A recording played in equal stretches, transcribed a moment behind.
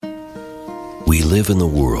We live in the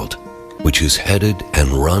world which is headed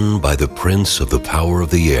and run by the prince of the power of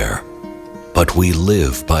the air. But we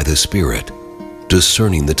live by the Spirit,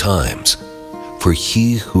 discerning the times. For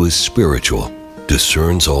he who is spiritual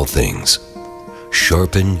discerns all things.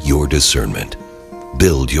 Sharpen your discernment.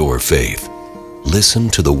 Build your faith. Listen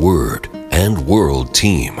to the Word and World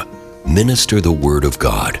Team. Minister the Word of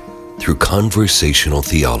God through conversational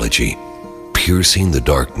theology, piercing the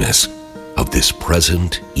darkness of this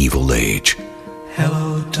present evil age.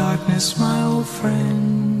 Hello, darkness, my old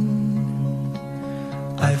friend.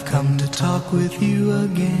 I've come to talk with you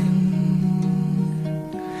again,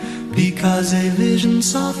 because a vision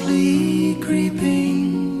softly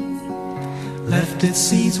creeping left its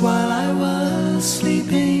seeds while I was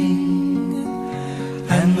sleeping,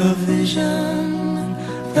 and the vision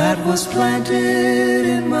that was planted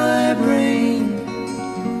in my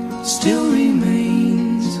brain still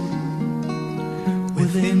remains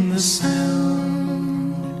within the sound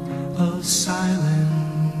of silence.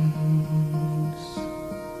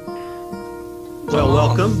 Well,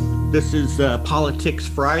 welcome. This is Politics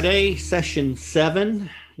Friday, Session 7,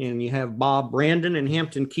 and you have Bob Brandon and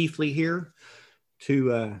Hampton Keithley here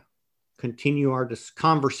to continue our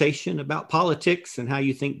conversation about politics and how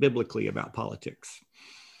you think biblically about politics.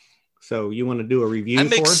 So you want to do a review I'm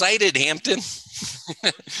for excited, Hampton.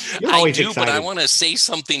 You're I always do, excited. but I want to say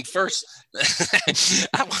something first.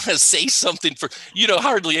 I want to say something for,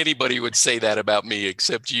 hardly anybody would say that about me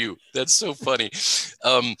except you. That's so funny.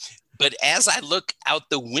 But as I look out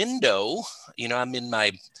the window, I'm in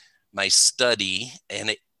my study,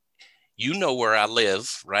 and where I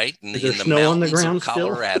live, right? In Is there the snow on the mountains ground of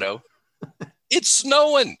Colorado. It's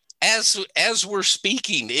snowing as we're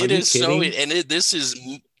speaking. It is snowing, and this is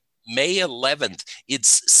May 11th.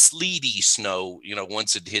 It's sleety snow.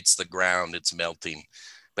 Once it hits the ground, it's melting.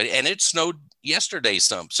 And it snowed yesterday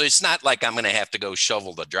some. So it's not like I'm going to have to go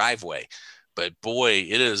shovel the driveway. But boy,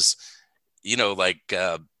 it is, like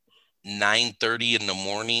 9:30 in the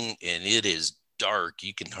morning, and it is dark.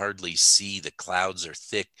 You can hardly see. The clouds are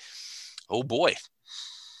thick. Oh boy.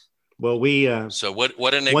 Well, we so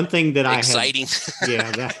one thing that exciting.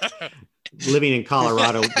 Living in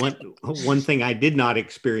Colorado, one thing I did not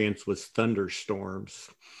experience was thunderstorms.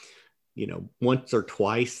 Once or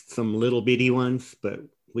twice, some little bitty ones, but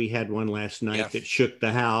we had one last night that shook the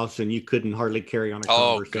house, and you couldn't hardly carry on a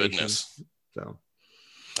conversation. Oh goodness! So,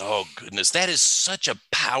 oh goodness, that is such a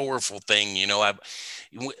powerful thing.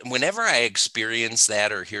 Whenever I experience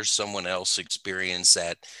that or hear someone else experience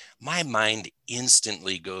that, my mind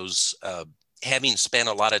instantly goes, having spent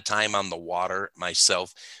a lot of time on the water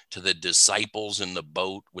myself, to the disciples in the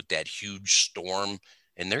boat with that huge storm,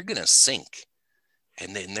 and they're going to sink.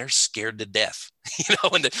 And then they're scared to death,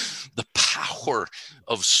 and the power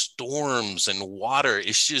of storms and water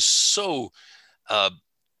is just so,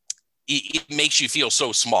 it makes you feel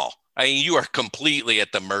so small. I mean, you are completely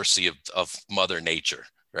at the mercy of Mother Nature,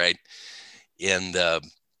 right? And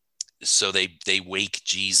so they wake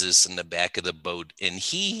Jesus in the back of the boat, and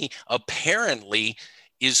he apparently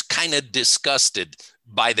is kind of disgusted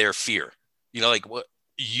by their fear. Like, what,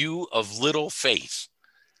 you of little faith?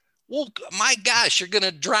 Well, my gosh, you're going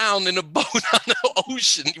to drown in a boat on the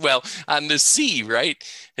ocean. Well, on the sea, right?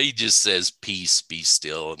 He just says, peace, be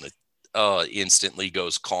still. And it instantly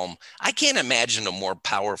goes calm. I can't imagine a more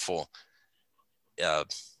powerful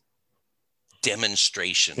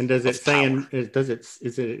demonstration. And does it say, power.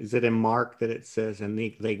 Is it in Mark that it says, and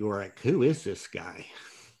they go like, who is this guy?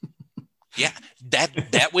 Yeah,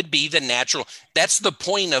 that would be the natural. That's the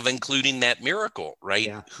point of including that miracle, right?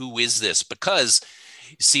 Yeah. Who is this? Because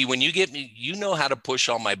see, when you get me, how to push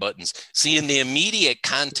all my buttons. See, in the immediate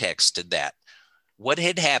context to that, what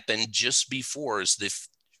had happened just before is the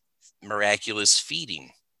miraculous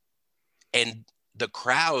feeding. And the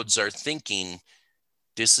crowds are thinking,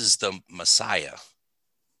 this is the Messiah.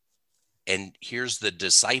 And here's the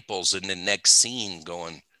disciples in the next scene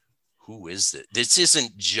going, who is it? This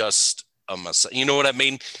isn't just a Messiah. You know what I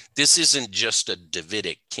mean? This isn't just a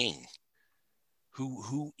Davidic king.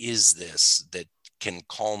 Who is this that can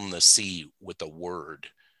calm the sea with a word,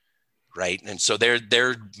 right? And so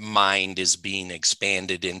their mind is being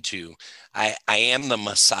expanded into, I am the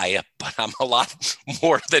Messiah, but I'm a lot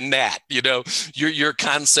more than that. Your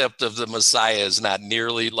concept of the Messiah is not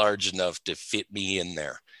nearly large enough to fit me in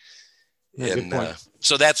there. And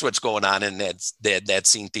so that's what's going on in that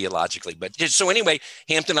scene theologically. But so anyway,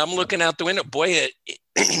 Hampton, I'm looking out the window. Boy,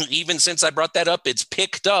 even since I brought that up, it's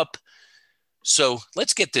picked up. So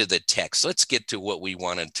let's get to the text. Let's get to what we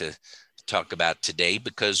wanted to talk about today,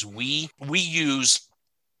 because we use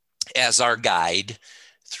as our guide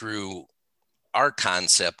through our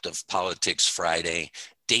concept of Politics Friday,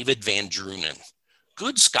 David Van Drunen,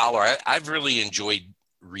 good scholar. I've really enjoyed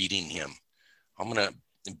reading him. I'm going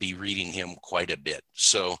to be reading him quite a bit.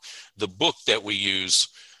 So the book that we use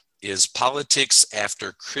is Politics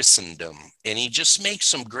After Christendom, and he just makes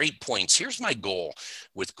some great points. Here's my goal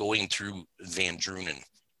with going through Van Drunen.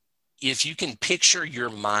 If you can picture your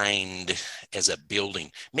mind as a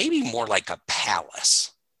building, maybe more like a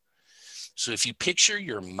palace. So if you picture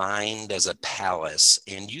your mind as a palace,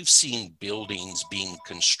 and you've seen buildings being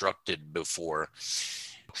constructed before,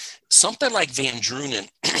 something like Van Drunen,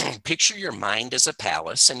 picture your mind as a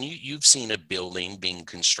palace, and you've seen a building being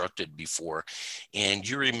constructed before, and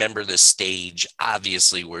you remember the stage,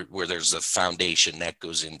 obviously, where there's a foundation that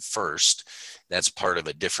goes in first. That's part of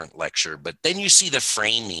a different lecture. But then you see the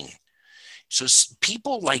framing. So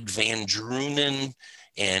people like Van Drunen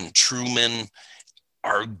and Truman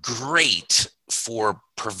are great for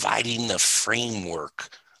providing the framework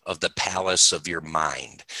of the palace of your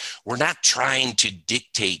mind. We're not trying to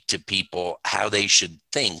dictate to people how they should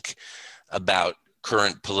think about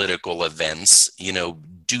current political events,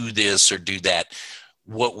 do this or do that.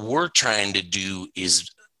 What we're trying to do is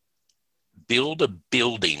build a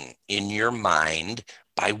building in your mind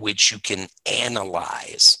by which you can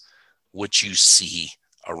analyze what you see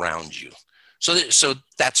around you. So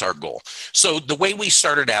that's our goal. So the way we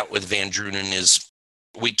started out with Van Drunen is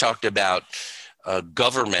we talked about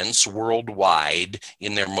governments worldwide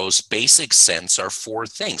in their most basic sense are four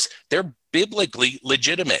things. They're biblically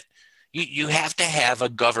legitimate. You have to have a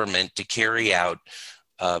government to carry out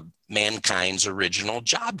mankind's original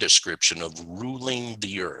job description of ruling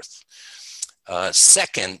the earth.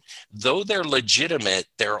 Second, though they're legitimate,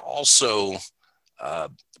 they're also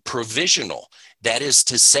provisional. That is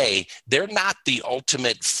to say, they're not the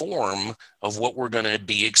ultimate form of what we're going to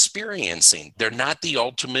be experiencing. They're not the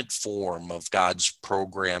ultimate form of God's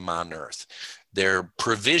program on earth. They're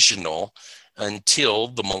provisional until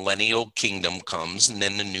the millennial kingdom comes, and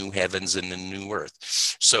then the new heavens and the new earth.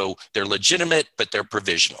 So they're legitimate, but they're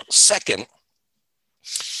provisional. Second,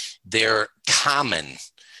 they're common.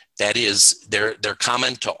 That is, they're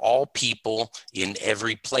common to all people in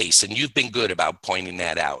every place. And you've been good about pointing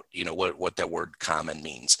that out, what that word common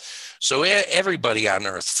means. So everybody on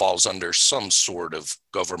earth falls under some sort of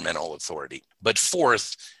governmental authority. But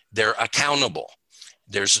fourth, they're accountable.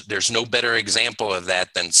 There's no better example of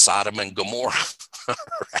that than Sodom and Gomorrah,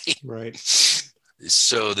 right? Right.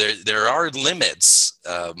 So there are limits.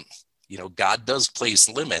 God does place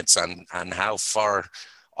limits on how far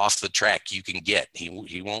off the track you can get.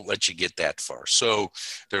 He won't let you get that far. So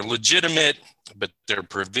they're legitimate, but they're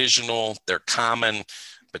provisional. They're common,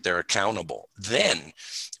 but they're accountable. Then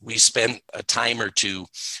we spent a time or two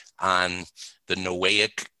on the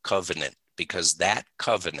Noahic covenant, because that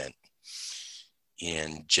covenant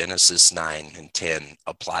in Genesis 9 and 10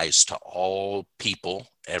 applies to all people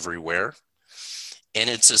everywhere. And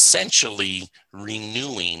it's essentially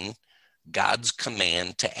renewing God's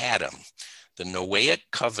command to Adam. The Noahic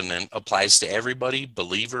covenant applies to everybody,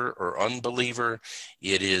 believer or unbeliever.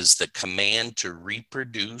 It is the command to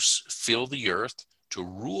reproduce, fill the earth, to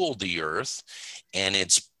rule the earth, and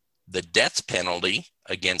it's the death penalty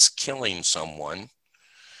against killing someone,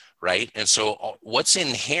 right? And so what's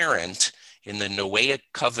inherent in the Noahic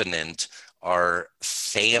covenant are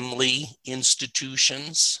family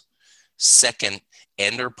institutions, second,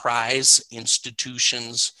 enterprise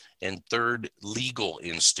institutions, and third, legal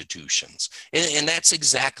institutions. And that's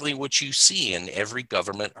exactly what you see in every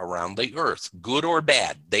government around the earth, good or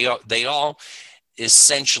bad. They all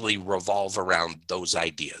essentially revolve around those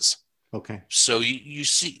ideas. Okay. So you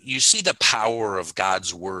see the power of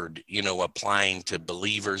God's word, applying to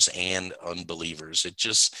believers and unbelievers. It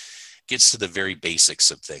just gets to the very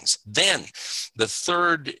basics of things. Then the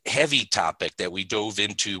third heavy topic that we dove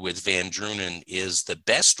into with Van Drunen is the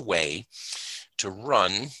best way to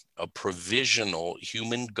run a provisional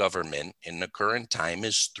human government in the current time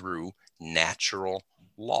is through natural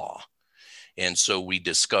law. And so we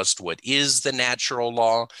discussed what is the natural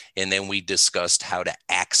law, and then we discussed how to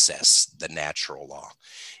access the natural law.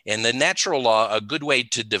 And the natural law, a good way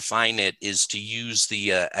to define it is to use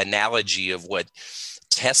the analogy of what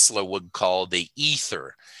Tesla would call the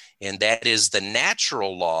ether. And that is, the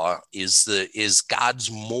natural law is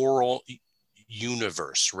God's moral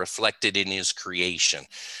universe reflected in his creation.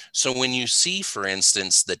 So when you see, for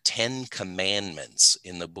instance, the 10 Commandments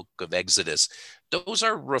in the book of Exodus, those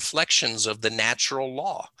are reflections of the natural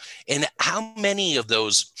law. And how many of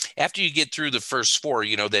those, after you get through the first four,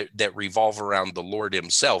 that revolve around the Lord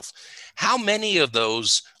himself, how many of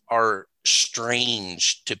those are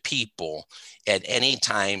strange to people at any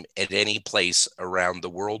time, at any place around the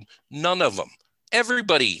world. None of them.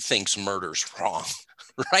 Everybody thinks murder's wrong,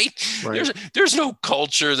 right? There's no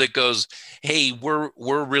culture that goes, hey,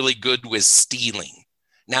 we're really good with stealing.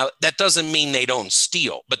 Now, that doesn't mean they don't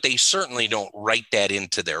steal, but they certainly don't write that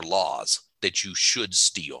into their laws that you should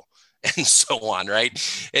steal and so on,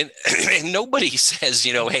 right? And nobody says,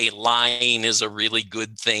 hey, lying is a really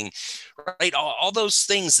good thing, right? All those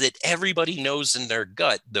things that everybody knows in their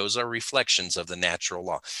gut, those are reflections of the natural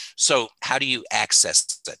law. So how do you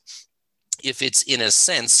access it? If it's in a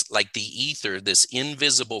sense like the ether, this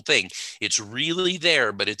invisible thing, it's really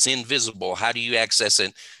there, but it's invisible. How do you access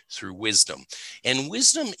it? Through wisdom. And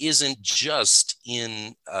wisdom isn't just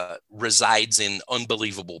resides in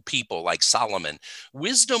unbelievable people like Solomon.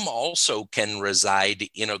 Wisdom also can reside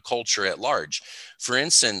in a culture at large. For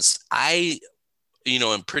instance, I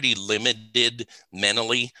am pretty limited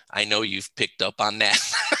mentally. I know you've picked up on that.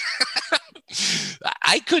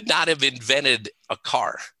 I could not have invented a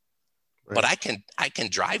car. But I can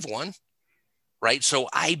drive one, right? So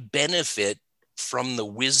I benefit from the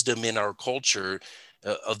wisdom in our culture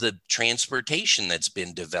of the transportation that's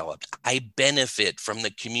been developed. I benefit from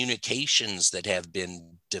the communications that have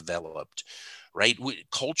been developed, right?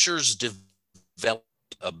 Cultures develop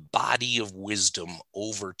a body of wisdom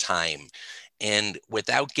over time. And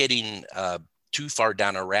without getting too far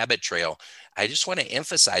down a rabbit trail, I just want to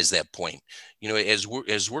emphasize that point. As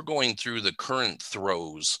we're going through the current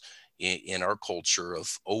throes in our culture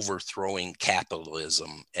of overthrowing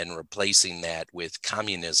capitalism and replacing that with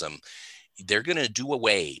communism, they're going to do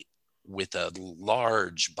away with a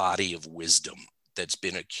large body of wisdom that's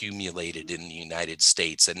been accumulated in the United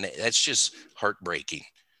States. And that's just heartbreaking.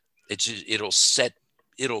 It'll set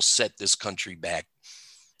this country back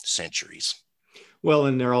centuries. Well,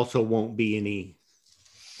 and there also won't be any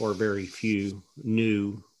or very few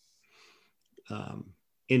new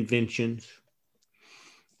inventions.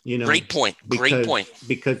 Great point.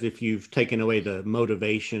 Because if you've taken away the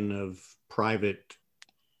motivation of private,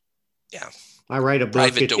 I write a book.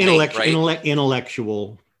 Private It's domain,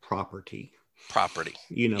 intellectual property.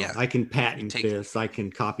 Yeah. I can patent this. I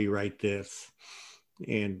can copyright this,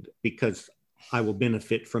 and because I will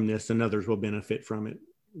benefit from this, and others will benefit from it,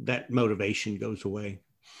 that motivation goes away.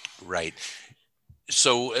 Right.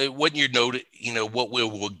 So when you're what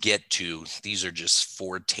we'll get to, these are just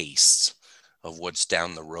foretastes of what's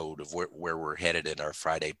down the road of where we're headed in our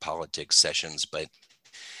Friday politics sessions. But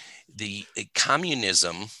the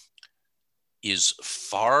communism is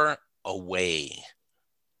far away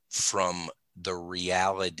from the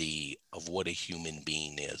reality of what a human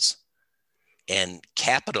being is. And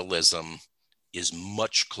capitalism is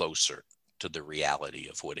much closer to the reality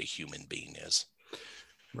of what a human being is.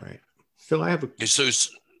 Right. So I have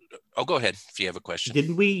go ahead if you have a question.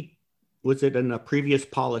 Was it in a previous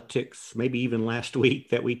politics, maybe even last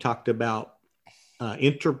week, that we talked about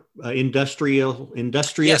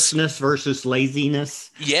industriousness versus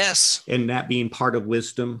laziness? Yes. And that being part of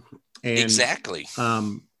wisdom. And, exactly.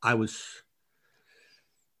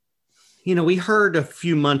 We heard a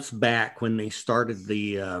few months back when they started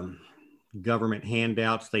the government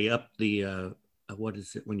handouts, they upped the, what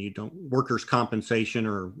is it when you don't workers' compensation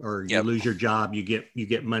or you lose your job, you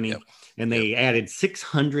get money. Yep. And they added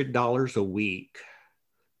 $600 a week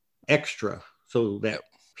extra so that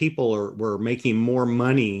people were making more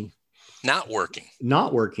money not working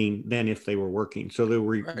than if they were working. So they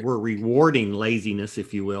were rewarding laziness,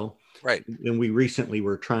 if you will. Right. And we recently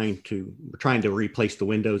were trying to replace the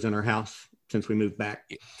windows in our house since we moved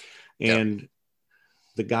back. And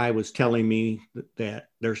the guy was telling me that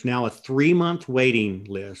there's now a 3-month waiting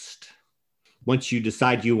list. Once you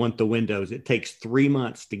decide you want the windows, it takes 3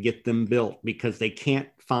 months to get them built because they can't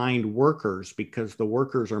find workers, because the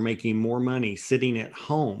workers are making more money sitting at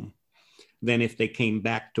home than if they came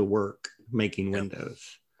back to work making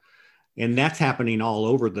windows. And that's happening all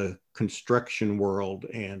over the construction world.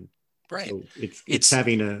 And so it's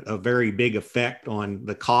having a very big effect on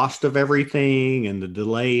the cost of everything and the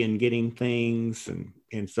delay in getting things.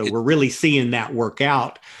 And so we're really seeing that work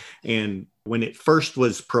out. And when it first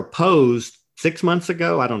was proposed 6 months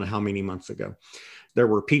ago, I don't know how many months ago, there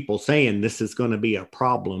were people saying this is going to be a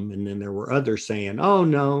problem. And then there were others saying, oh,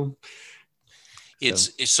 no.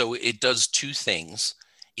 So it does two things.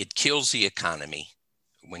 It kills the economy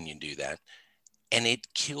when you do that. And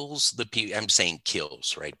it kills the people. I'm saying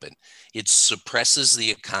kills, right? But it suppresses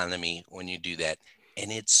the economy when you do that.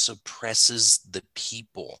 And it suppresses the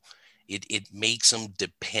people. It makes them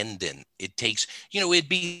dependent. It takes, it'd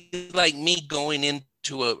be like me going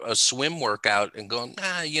into a swim workout and going,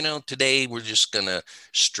 today we're just going to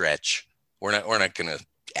stretch, We're not going to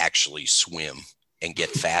actually swim and get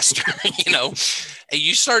faster. And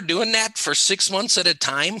you start doing that for 6 months at a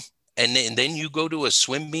time, and then you go to a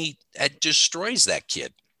swim meet, that destroys that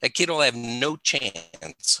kid. That kid will have no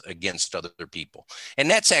chance against other people. And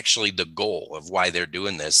that's actually the goal of why they're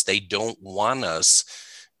doing this. They don't want us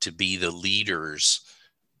to be the leaders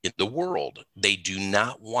in the world. They do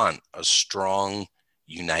not want a strong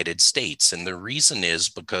United States. And the reason is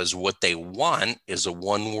because what they want is a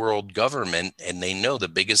one world government, and they know the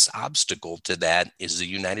biggest obstacle to that is the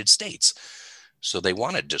United States. So they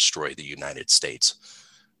want to destroy the United States.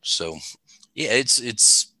 So yeah,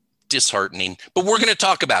 it's disheartening, but we're going to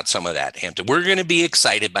talk about some of that, Hampton. We're going to be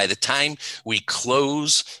excited by the time we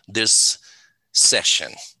close this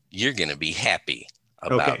session. You're going to be happy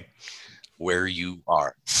about where you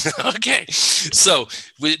are. Okay. So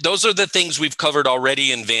those are the things we've covered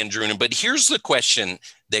already in Van Drunen, but here's the question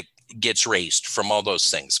that gets raised from all those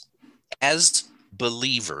things. As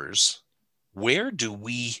believers, where do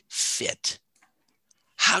we fit?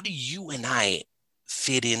 How do you and I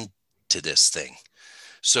fit into this thing?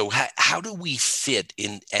 So how do we fit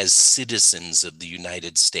in as citizens of the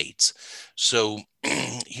United States? So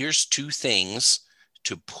here's two things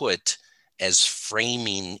to put as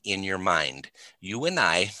framing in your mind. You and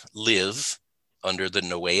I live under the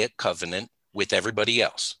Noahic covenant with everybody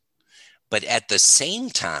else. But at the same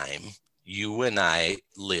time, you and I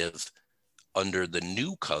live under the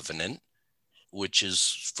new covenant, which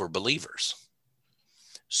is for believers.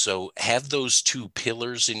 So have those two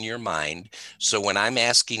pillars in your mind. So when I'm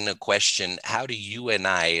asking the question, how do you and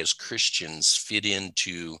I as Christians fit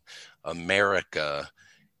into America,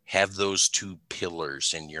 have those two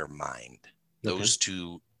pillars in your mind, those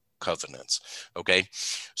two covenants. Okay.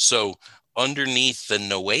 So underneath the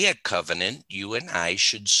Noahic covenant, you and I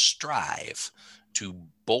should strive to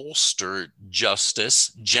bolster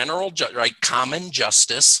justice, common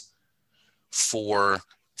justice for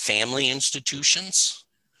family institutions,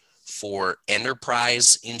 for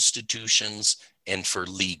enterprise institutions, and for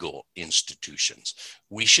legal institutions.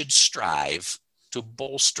 We should strive to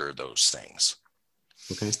bolster those things.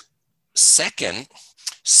 Okay. Second,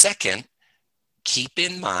 keep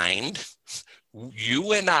in mind,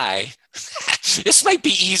 you and I, this might be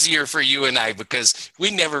easier for you and I because we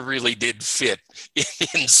never really did fit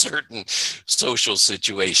in certain social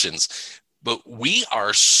situations, but we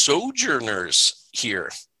are sojourners here.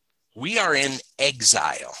 We are in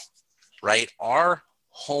exile, right? Our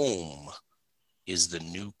home is the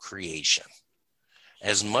new creation.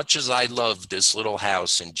 As much as I love this little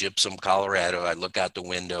house in Gypsum, Colorado, I look out the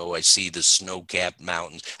window, I see the snow-capped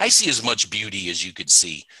mountains. I see as much beauty as you could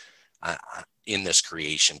see in this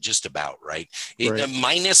creation, just about, right?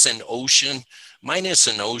 Minus an ocean,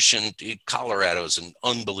 Colorado is an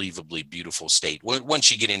unbelievably beautiful state. Once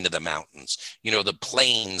you get into the mountains, the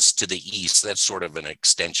plains to the east, that's sort of an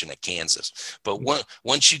extension of Kansas. But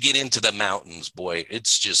once you get into the mountains, boy,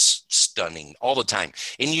 it's just stunning all the time.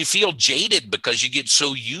 And you feel jaded because you get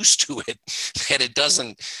so used to it that it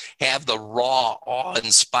doesn't have the raw,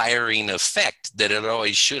 awe-inspiring effect that it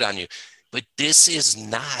always should on you. But this is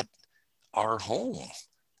not our home.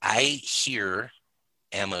 I here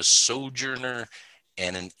am a sojourner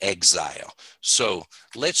and an exile. So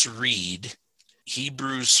let's read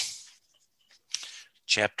Hebrews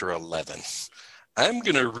chapter 11. I'm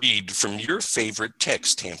going to read from your favorite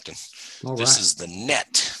text, Hampton. All this right. is the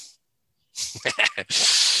net.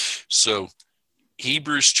 So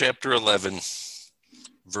Hebrews chapter 11,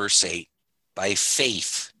 verse 8. By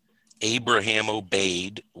faith, Abraham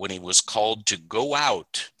obeyed when he was called to go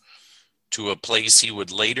out to a place he would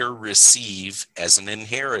later receive as an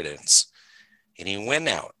inheritance. And he went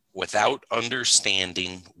out without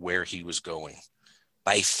understanding where he was going.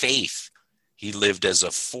 By faith, he lived as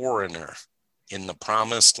a foreigner in the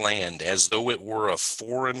promised land, as though it were a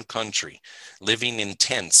foreign country, living in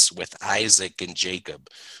tents with Isaac and Jacob,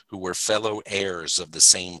 who were fellow heirs of the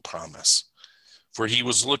same promise. For he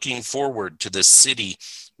was looking forward to the city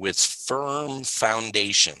with firm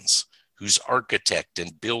foundations, whose architect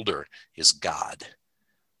and builder is God.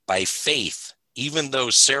 By faith, even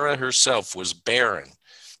though Sarah herself was barren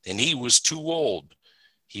and he was too old,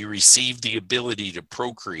 he received the ability to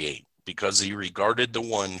procreate because he regarded the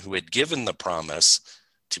one who had given the promise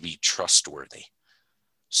to be trustworthy.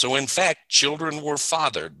 So in fact, children were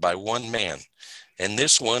fathered by one man, and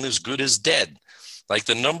this one is good as dead, like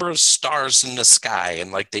the number of stars in the sky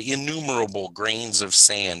and like the innumerable grains of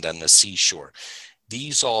sand on the seashore.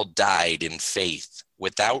 These all died in faith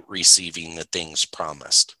without receiving the things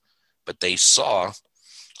promised, but they saw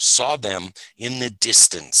them in the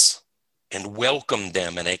distance and welcomed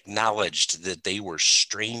them and acknowledged that they were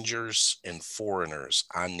strangers and foreigners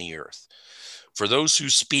on the earth. For those who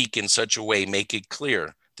speak in such a way make it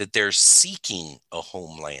clear that they're seeking a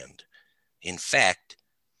homeland. In fact,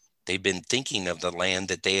 they've been thinking of the land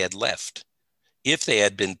that they had left. If they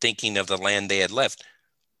had been thinking of the land they had left,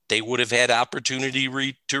 they would have had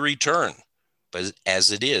opportunity to return. But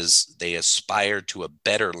as it is, they aspire to a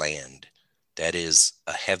better land, that is,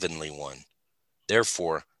 a heavenly one.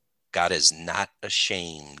 Therefore, God is not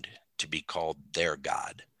ashamed to be called their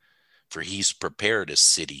God, for he's prepared a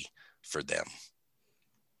city for them.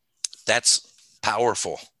 That's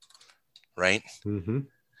powerful, right? Mm-hmm.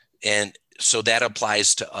 And so that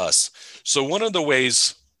applies to us. So one of the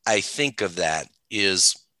ways I think of that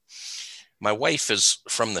is my wife is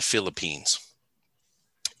from the Philippines,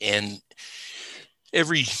 and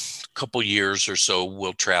every couple years or so,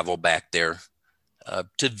 we'll travel back there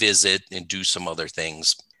to visit and do some other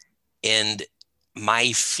things. And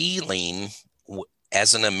my feeling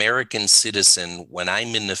as an American citizen when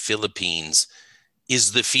I'm in the Philippines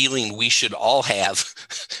is the feeling we should all have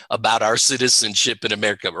about our citizenship in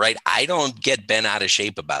America, right? I don't get bent out of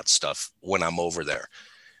shape about stuff when I'm over there,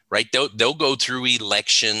 right? They'll go through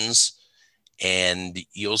elections and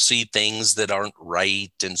you'll see things that aren't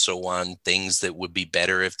right and so on, things that would be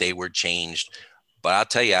better if they were changed. But I'll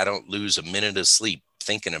tell you, I don't lose a minute of sleep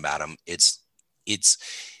thinking about them. It's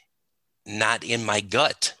not in my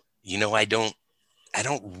gut. You know, I don't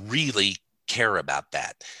really care about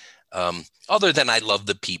that. Other than I love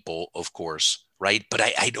the people, of course, right? But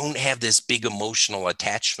I don't have this big emotional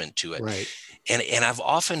attachment to it. Right. And I've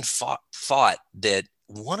often thought that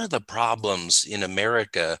one of the problems in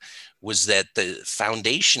America was that the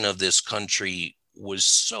foundation of this country was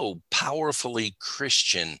so powerfully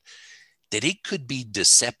Christian that it could be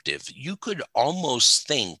deceptive. You could almost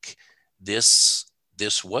think this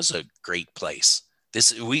was a great place.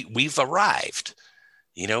 We've arrived.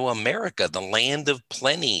 You know, America, the land of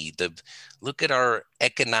plenty. Look at our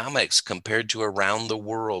economics compared to around the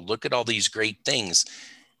world. Look at all these great things.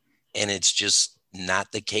 And it's just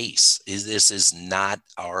not the case. This is not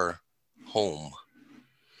our home.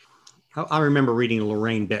 I remember reading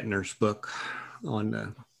Lorraine Bettner's book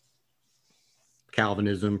on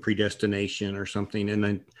Calvinism, predestination or something. And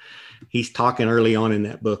then he's talking early on in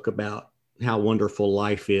that book about how wonderful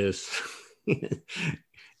life is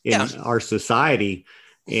in our society.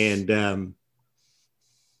 And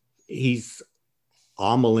he's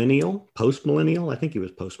amillennial, post-millennial. I think he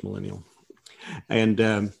was post-millennial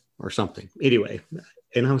and or something. Anyway,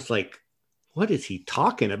 and I was like, what is he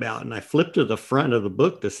talking about? And I flipped to the front of the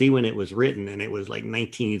book to see when it was written, and it was like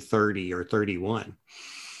 1930 or 31.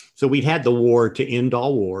 So we'd had the war to end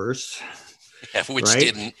all wars. Yeah, which right?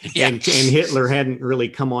 didn't. Yeah. And Hitler hadn't really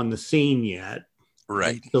come on the scene yet.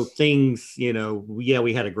 Right. So things, you know,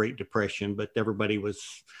 we had a Great Depression, but everybody was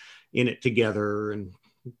in it together and,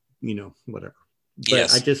 you know, whatever. But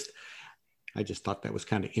yes. I just thought that was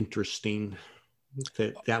kind of interesting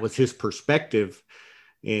that was his perspective.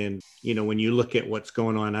 And, you know, when you look at what's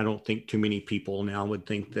going on, I don't think too many people now would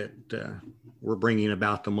think that we're bringing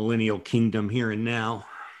about the millennial kingdom here and now.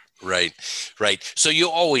 Right. So you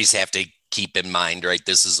always have to keep in mind, right,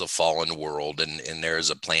 this is a fallen world and there is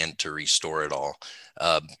a plan to restore it all.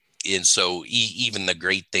 And so even the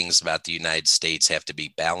great things about the United States have to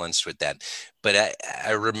be balanced with that. But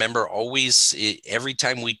I remember always, every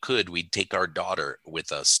time we could, we'd take our daughter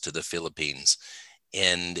with us to the Philippines.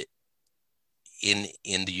 And in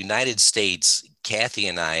the United States, Kathy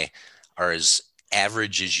and I are as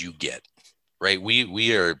average as you get, right?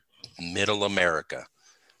 We are middle America,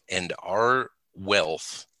 and our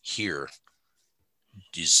wealth here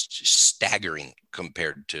is staggering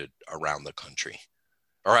compared to around the country,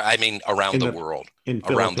 or I mean, around the world.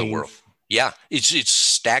 Yeah, it's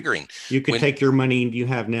staggering. You can take your money you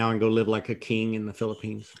have now and go live like a king in the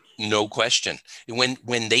Philippines. No question.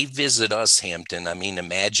 When they visit us, Hampton, I mean,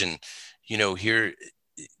 imagine, you know, here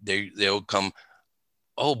they'll come,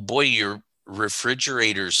 oh boy, your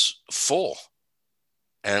refrigerator's full.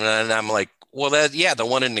 And I'm like, well, the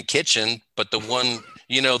one in the kitchen, but the one,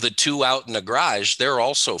 you know, the two out in the garage, they're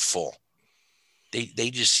also full.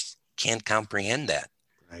 They just can't comprehend that.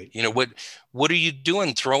 Right. You know, what are you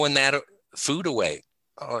doing throwing that food away?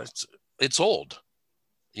 Oh, it's old.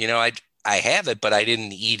 You know, I have it, but I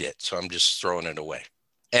didn't eat it. So I'm just throwing it away.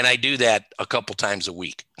 And I do that a couple times a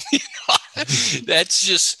week. That's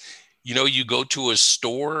just, you know, you go to a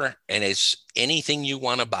store and it's anything you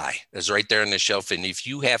want to buy is right there on the shelf. And if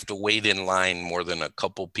you have to wait in line more than a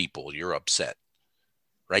couple people, you're upset,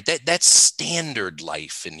 right? That's standard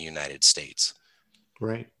life in the United States.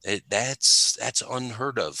 Right. That's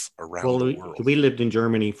unheard of around Well, the we world. we lived in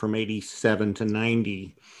Germany from 87 to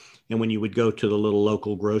 90. And when you would go to the little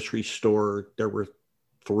local grocery store, there were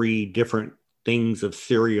three different things of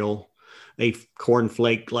cereal, a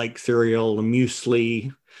cornflake like cereal, a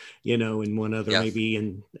muesli, and one other Yeah. maybe.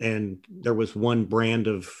 And there was one brand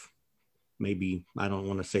of, maybe, I don't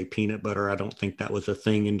want to say peanut butter. I don't think that was a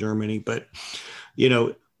thing in Germany. But,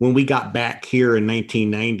 when we got back here in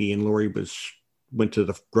 1990 and Lori went to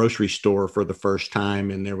the grocery store for the first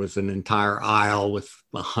time, and there was an entire aisle with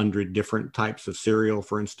 100 different types of cereal,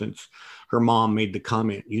 for instance, her mom made the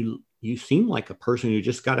comment, you seem like a person who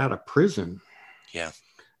just got out of prison. Yeah.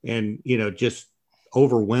 And, just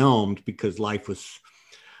overwhelmed because life was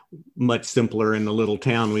much simpler in the little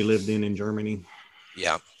town we lived in Germany.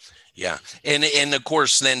 Yeah. Yeah. And of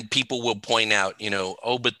course, then people will point out,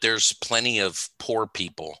 oh, but there's plenty of poor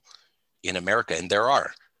people in America. And there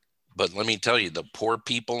are. But let me tell you, the poor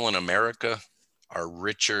people in America are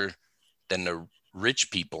richer than the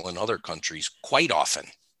rich people in other countries quite often.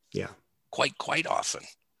 Yeah. Quite often.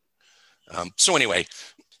 So anyway,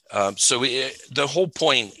 the whole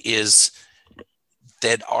point is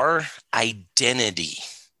that our identity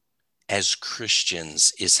as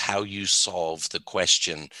Christians is how you solve the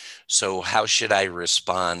question. So how should I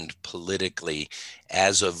respond politically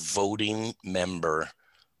as a voting member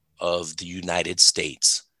of the United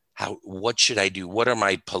States? What should I do? What are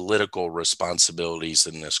my political responsibilities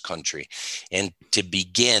in this country? And to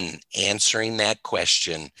begin answering that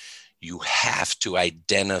question, you have to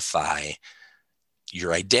identify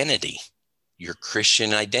your identity, your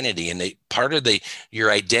Christian identity. And part of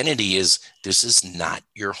your identity is, this is not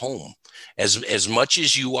your home. As much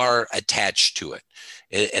as you are attached to it,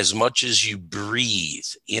 as much as you breathe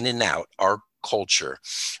in and out our culture,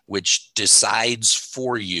 which decides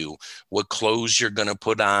for you what clothes you're going to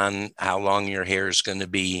put on, how long your hair is going to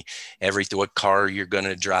be, everything, what car you're going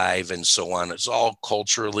to drive, and so on. It's all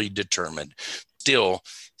culturally determined. Still,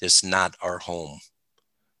 it's not our home.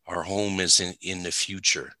 Our home is in the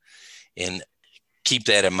future. And keep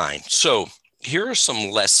that in mind. So here are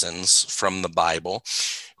some lessons from the Bible,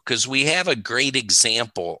 because we have a great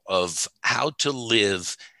example of how to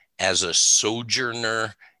live as a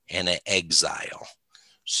sojourner and an exile.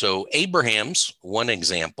 So Abraham's one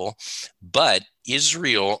example, but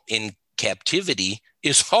Israel in captivity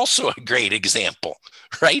is also a great example,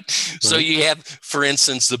 right? So you have, for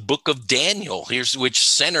instance, the book of Daniel, which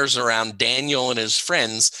centers around Daniel and his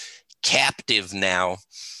friends, captive now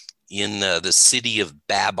in the city of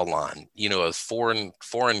Babylon, a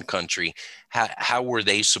foreign country. How were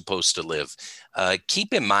they supposed to live?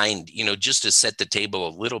 Keep in mind, just to set the table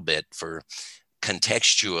a little bit for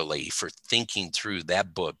contextually for thinking through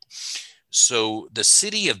that book. So the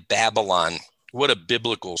city of Babylon, what a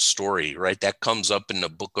biblical story, right? That comes up in the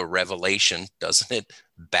book of Revelation, doesn't it?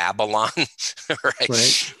 Babylon,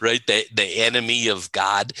 right? The enemy of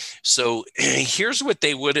God. So here's what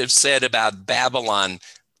they would have said about Babylon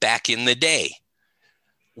back in the day.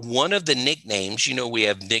 One of the nicknames, we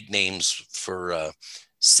have nicknames for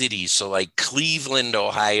cities. So like Cleveland,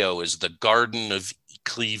 Ohio is the Garden of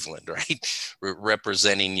Cleveland, right?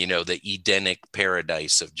 Representing, the Edenic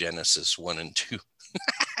paradise of Genesis 1 and 2.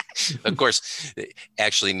 Of course,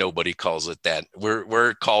 actually, nobody calls it that.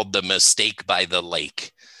 We're called the Mistake by the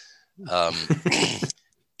Lake.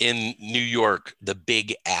 In New York, the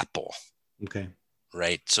Big Apple. Okay.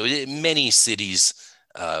 Right. So many cities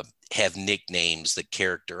have nicknames that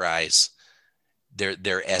characterize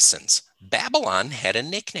their essence. Babylon had a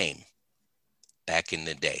nickname back in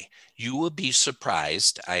the day. You will be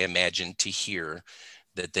surprised, I imagine, to hear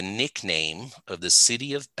that the nickname of the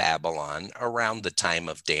city of Babylon around the time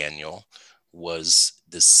of Daniel was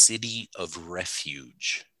the City of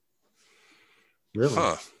Refuge. Really?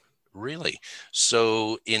 Huh. Really?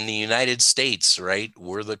 So in the United States, right,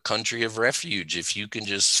 we're the country of refuge. If you can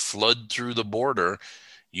just flood through the border,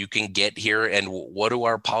 you can get here. And what do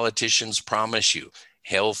our politicians promise you?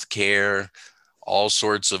 Health care, all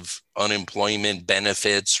sorts of unemployment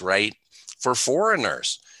benefits, right? For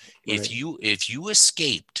foreigners. Right. If you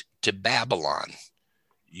escaped to Babylon,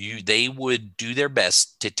 they would do their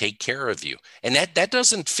best to take care of you. And that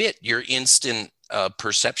doesn't fit your instant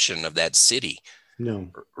perception of that city. No.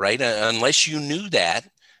 Right? Unless you knew that,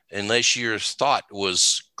 unless your thought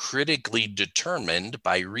was critically determined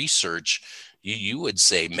by research, you would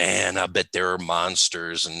say, man, I bet there are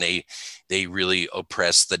monsters and they really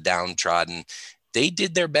oppress the downtrodden. They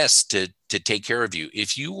did their best to take care of you.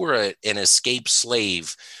 If you were an escaped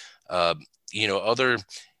slave, other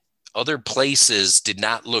Other places did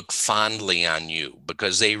not look fondly on you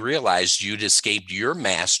because they realized you'd escaped your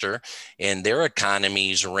master, and their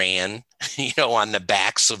economies ran, on the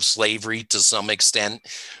backs of slavery to some extent,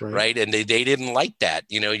 right? And they didn't like that.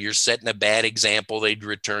 You're setting a bad example. They'd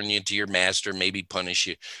return you to your master, maybe punish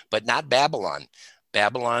you, but not Babylon.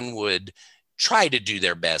 Babylon would try to do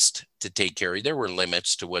their best to take care of you. There were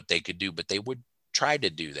limits to what they could do, but they would try to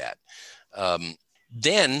do that.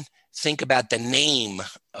 Then think about the name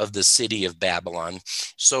of the city of Babylon.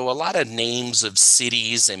 So a lot of names of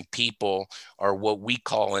cities and people are what we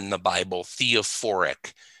call in the Bible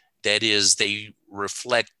theophoric. That is, they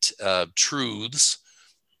reflect truths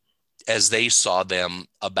as they saw them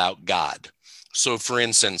about God. So for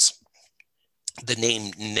instance, the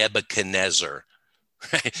name Nebuchadnezzar,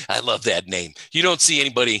 I love that name. You don't see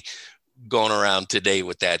anybody going around today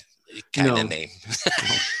with that kind of name.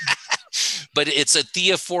 But it's a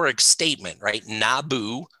theophoric statement, right?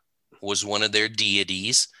 Nabu was one of their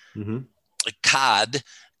deities. Mm-hmm. Kad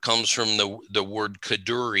comes from the word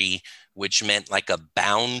kaduri, which meant like a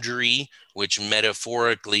boundary, which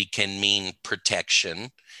metaphorically can mean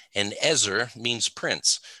protection. And Ezer means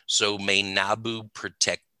prince. So may Nabu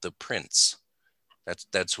protect the prince.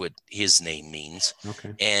 That's what his name means.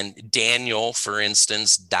 Okay. And Daniel, for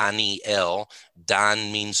instance, Daniel,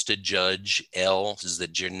 Dan means to judge. El is the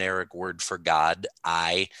generic word for God.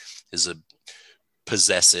 I is a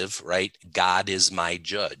possessive, right? God is my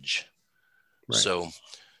judge. Right. So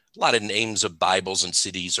a lot of names of Bibles and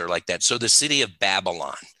cities are like that. So the city of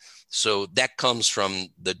Babylon. So that comes from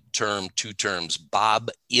the two terms, Bab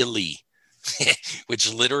Ili,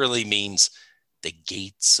 which literally means the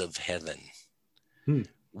gates of heaven.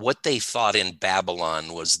 What they thought in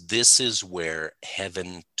Babylon was this is where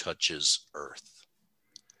heaven touches earth.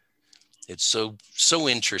 It's so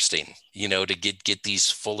interesting, to get these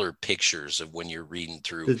fuller pictures of when you're reading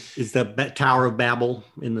through. Is the Tower of Babel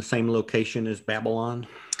in the same location as Babylon?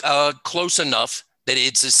 Close enough that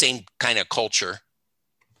it's the same kind of culture.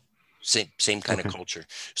 Same kind of culture.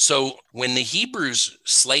 So when the Hebrews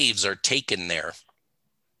slaves are taken there,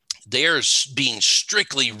 they're being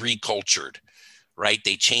strictly recultured. Right?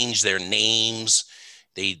 They change their names.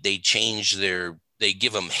 They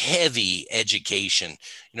give them heavy education.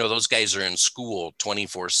 Those guys are in school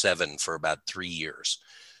 24/7 for about 3 years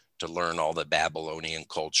to learn all the Babylonian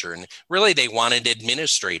culture. And really they wanted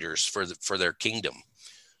administrators for their kingdom.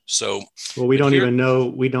 So, well, we don't even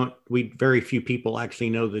know, very few people actually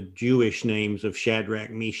know the Jewish names of Shadrach,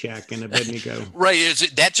 Meshach, and Abednego. Right.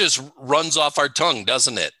 That just runs off our tongue,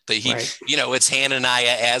 doesn't it? Right. It's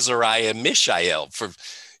Hananiah, Azariah, Mishael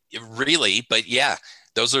really, but yeah,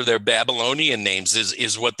 those are their Babylonian names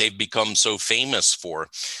is what they've become so famous for.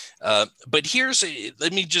 But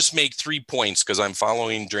let me just make 3 points because I'm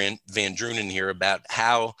following Van Drunen here about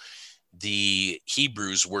how the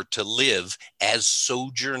Hebrews were to live as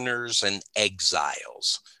sojourners and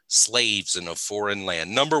exiles, slaves in a foreign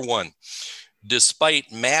land. Number 1,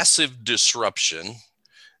 despite massive disruption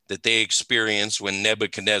that they experienced when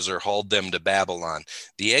Nebuchadnezzar hauled them to Babylon,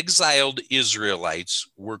 the exiled Israelites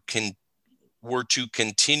were to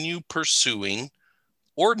continue pursuing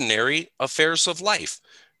ordinary affairs of life.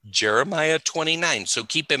 Jeremiah 29. So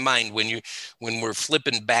keep in mind when we're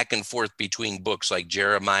flipping back and forth between books like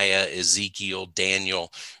Jeremiah, Ezekiel,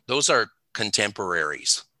 Daniel, those are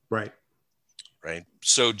contemporaries. Right. Right.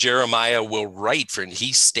 So Jeremiah will write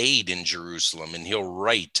he stayed in Jerusalem, and he'll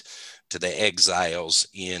write to the exiles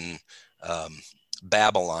in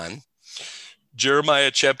Babylon. Jeremiah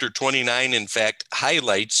chapter 29, in fact,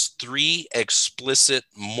 highlights 3 explicit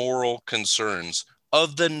moral concerns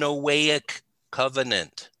of the Noahic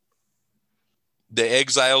covenant. The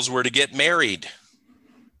exiles were to get married.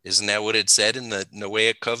 Isn't that what it said in the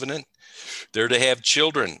Noahic covenant? They're to have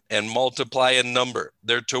children and multiply in number.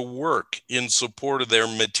 They're to work in support of their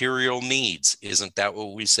material needs. Isn't that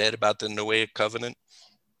what we said about the Noahic covenant?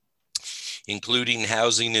 Including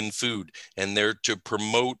housing and food. And they're to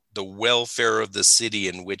promote the welfare of the city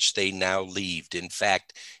in which they now lived. In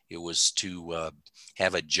fact, it was to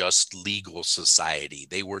have a just legal society.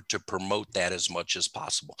 They were to promote that as much as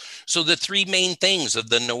possible. So the 3 main things of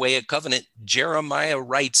the Noahic covenant, Jeremiah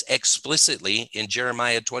writes explicitly in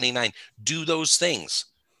Jeremiah 29, do those things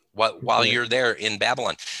while you're there in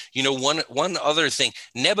Babylon. One other thing,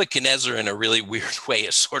 Nebuchadnezzar in a really weird way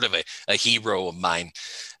is sort of a hero of mine.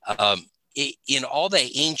 In all the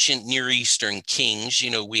ancient Near Eastern kings,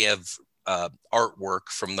 we have artwork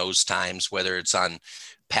from those times, whether it's on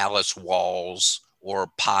palace walls or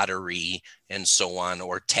pottery and so on,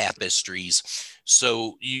 or tapestries.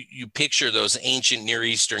 So you picture those ancient Near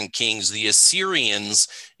Eastern kings, the Assyrians,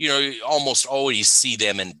 you almost always see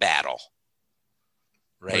them in battle,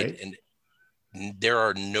 right? And there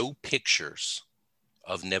are no pictures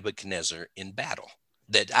of Nebuchadnezzar in battle.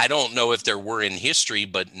 That I don't know if there were in history,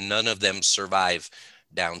 but none of them survive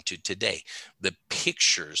down to today. The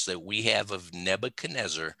pictures that we have of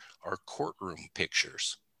Nebuchadnezzar are courtroom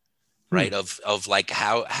pictures, right? Of like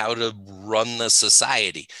how to run the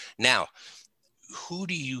society. Now, who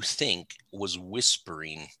do you think was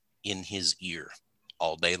whispering in his ear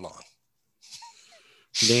all day long?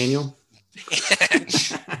 Daniel.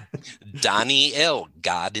 Daniel,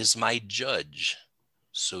 God is my judge.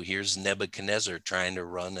 So here's Nebuchadnezzar trying to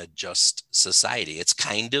run a just society. It's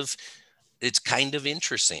kind of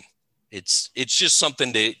interesting. It's just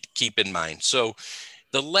something to keep in mind. So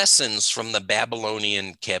the lessons from the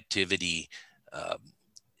Babylonian captivity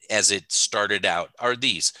as it started out are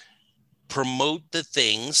these: promote the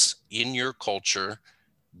things in your culture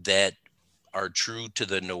that are true to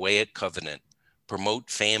the Noahic covenant, promote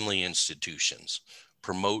family institutions,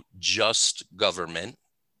 promote just government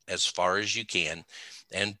as far as you can,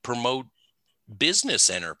 and promote business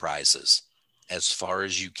enterprises as far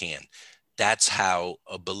as you can. That's how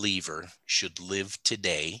a believer should live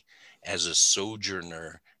today as a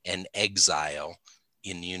sojourner and exile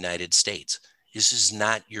in the United States. This is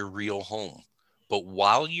not your real home. But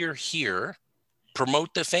while you're here,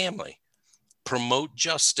 promote the family, promote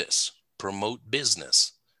justice, promote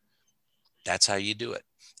business. That's how you do it.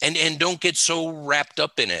 And don't get so wrapped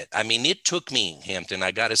up in it. I mean, it took me, Hampton, I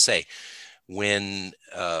got to say, when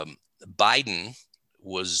Biden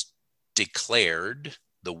was declared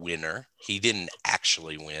the winner, he didn't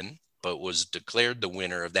actually win, but was declared the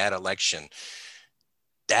winner of that election.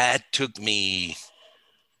 That took me,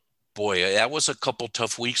 boy, that was a couple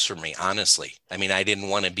tough weeks for me, honestly. I mean, I didn't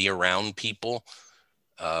want to be around people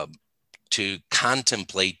to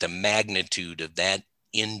contemplate the magnitude of that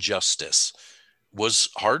injustice was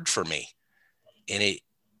hard for me. And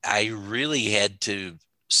I really had to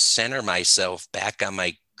center myself back on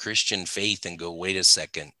my Christian faith and go, wait a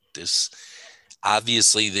second,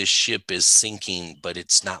 obviously this ship is sinking, but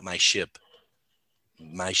it's not my ship.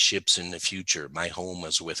 My ship's in the future. My home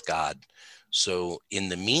is with God. So in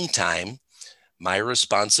the meantime, my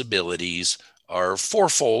responsibilities are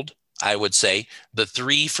fourfold, I would say. The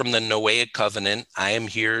 3 from the Noahic covenant: I am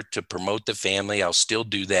here to promote the family. I'll still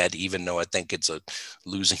do that, even though I think it's a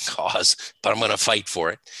losing cause, but I'm going to fight for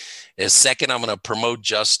it. Second, I'm going to promote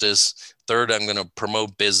justice. Third, I'm going to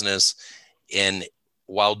promote business. And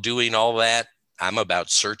while doing all that, I'm about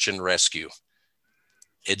search and rescue.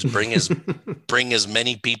 It's bring as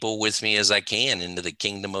many people with me as I can into the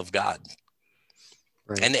kingdom of God.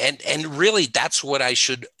 Right. And really, that's what I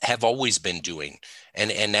should have always been doing.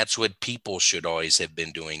 And that's what people should always have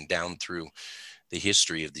been doing down through the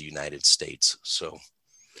history of the United States. So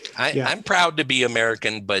I'm proud to be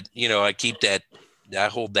American, but I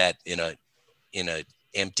hold that in a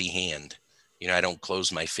empty hand. I don't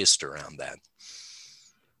close my fist around that.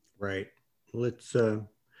 Right. Well, it's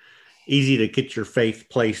easy to get your faith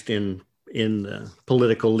placed in the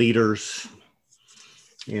political leaders.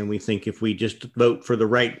 And we think if we just vote for the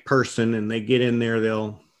right person and they get in there,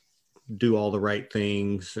 they'll do all the right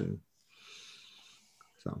things. And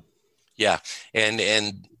so, yeah.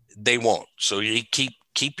 And they won't. So you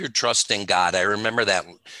keep your trust in God. I remember that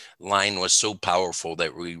line was so powerful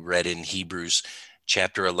that we read in Hebrews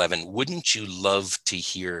chapter 11. Wouldn't you love to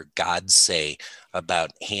hear God say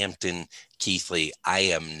about Hampton Keithley, I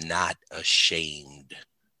am not ashamed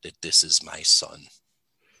that this is my son.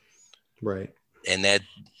 Right. And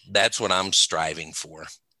that's what I'm striving for.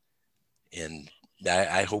 And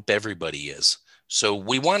I hope everybody is. So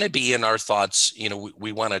we want to be in our thoughts,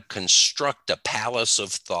 we want to construct a palace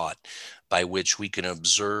of thought by which we can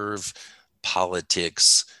observe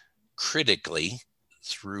politics critically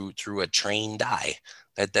through a trained eye.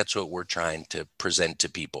 That's what we're trying to present to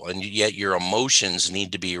people. And yet your emotions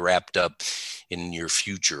need to be wrapped up in your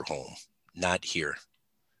future home, not here.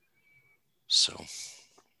 So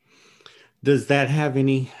does that have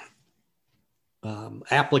any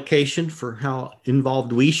application for how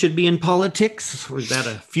involved we should be in politics? Or is that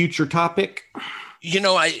a future topic?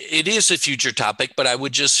 It is a future topic, but I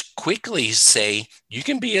would just quickly say you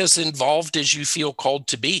can be as involved as you feel called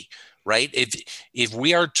to be, right? If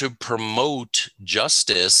we are to promote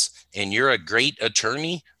justice and you're a great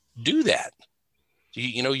attorney, do that.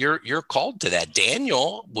 You're called to that.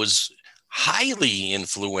 Daniel was highly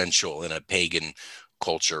influential in a pagan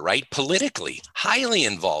culture, right? Politically, highly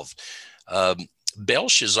involved.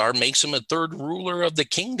 Belshazzar makes him a third ruler of the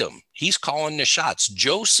kingdom. He's calling the shots.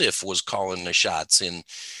 Joseph was calling the shots in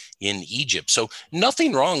Egypt. So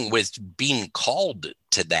nothing wrong with being called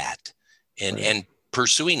to that and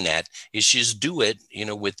pursuing that. Is just do it,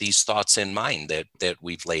 with these thoughts in mind that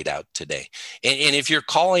we've laid out today. And if your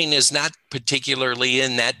calling is not particularly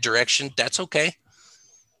in that direction, that's okay.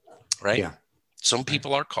 Right? Yeah. Some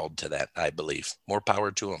people are called to that, I believe. More power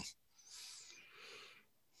to them.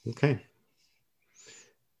 Okay.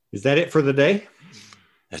 Is that it for the day?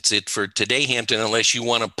 That's it for today, Hampton, unless you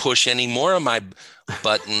want to push any more of my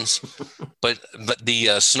buttons. but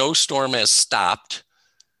the snowstorm has stopped.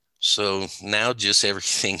 So now just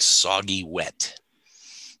everything's soggy wet.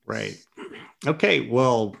 Right. Okay.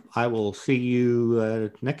 Well, I will see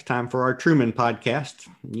you next time for our Truman podcast.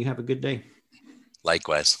 You have a good day.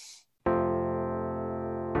 Likewise.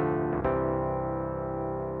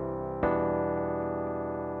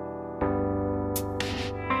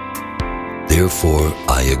 Therefore,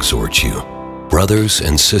 I exhort you, brothers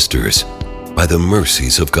and sisters, by the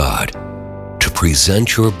mercies of God, to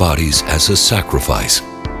present your bodies as a sacrifice,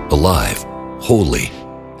 alive, holy,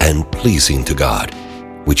 and pleasing to God,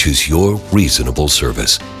 which is your reasonable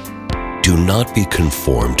service. Do not be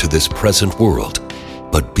conformed to this present world,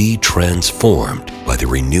 but be transformed by the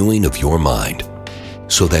renewing of your mind,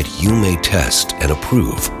 so that you may test and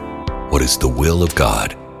approve what is the will of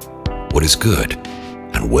God, what is good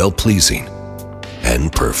and well-pleasing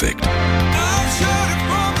and perfect.